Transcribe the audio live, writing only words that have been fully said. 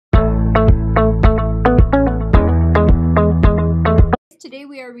Today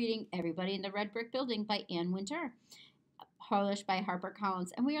we are reading Everybody in the Red Brick Building by Windsor, published by Harper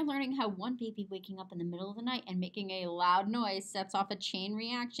Collins, and we are learning how one baby waking up in the middle of the night and making a loud noise sets off a chain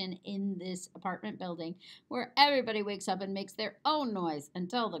reaction in this apartment building where everybody wakes up and makes their own noise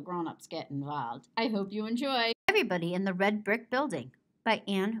until the grown-ups get involved. I hope you enjoy Everybody in the Red Brick Building by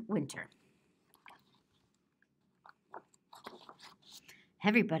Windsor.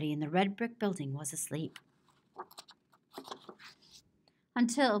 Everybody in the red brick building was asleep,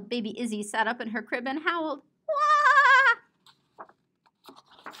 until baby Izzy sat up in her crib and howled, "Wah!"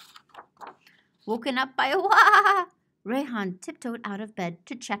 Woken up by a wah, Rayhan tiptoed out of bed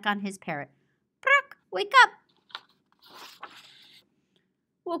to check on his parrot. "Pruck, wake up!"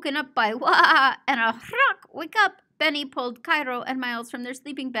 Woken up by wah and a hruck, wake up! Benny pulled Cairo and Miles from their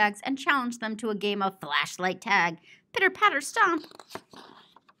sleeping bags and challenged them to a game of flashlight tag. Pitter-patter stomp!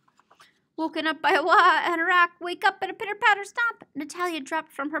 Woken up by a wah and a rack, wake up and a pitter-patter stomp! Natalia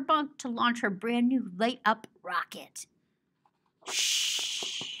dropped from her bunk to launch her brand new light-up rocket.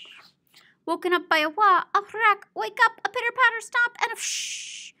 Shh! Woken up by a wah, a rack, wake up, a pitter-patter stomp, and a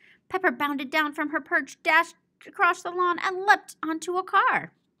shh! Pepper bounded down from her perch, dashed across the lawn, and leapt onto a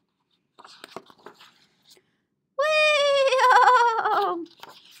car. Wee-oh!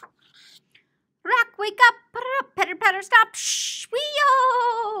 Rack, wake up, pitter-patter stop, shh!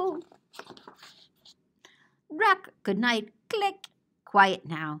 Wee-oh! Rack, good night, click, quiet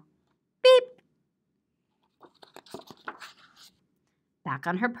now, beep. Back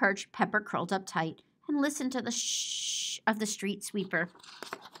on her perch, Pepper curled up tight and listened to the shh of the street sweeper.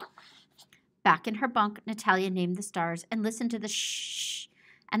 Back in her bunk, Natalia named the stars and listened to the shh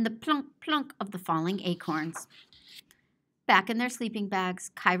and the plunk plunk of the falling acorns. Back in their sleeping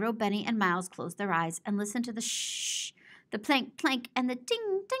bags, Cairo, Benny, and Miles closed their eyes and listened to the shh, the plank plank, and the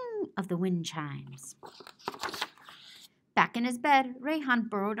ding ding of the wind chimes. Back in his bed, Rayhan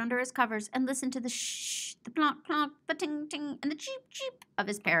burrowed under his covers and listened to the shh, the plonk plonk, the ting ting, and the cheep cheep of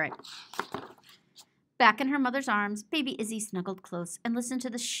his parrot. Back in her mother's arms, baby Izzy snuggled close and listened to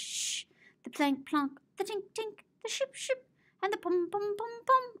the shh, the plank plonk, the tink tink, the ship ship, and the pum pum pum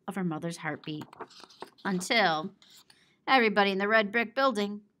pum of her mother's heartbeat. Until everybody in the red brick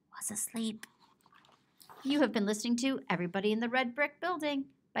building was asleep. You have been listening to Everybody in the Red Brick Building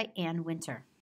by Windsor.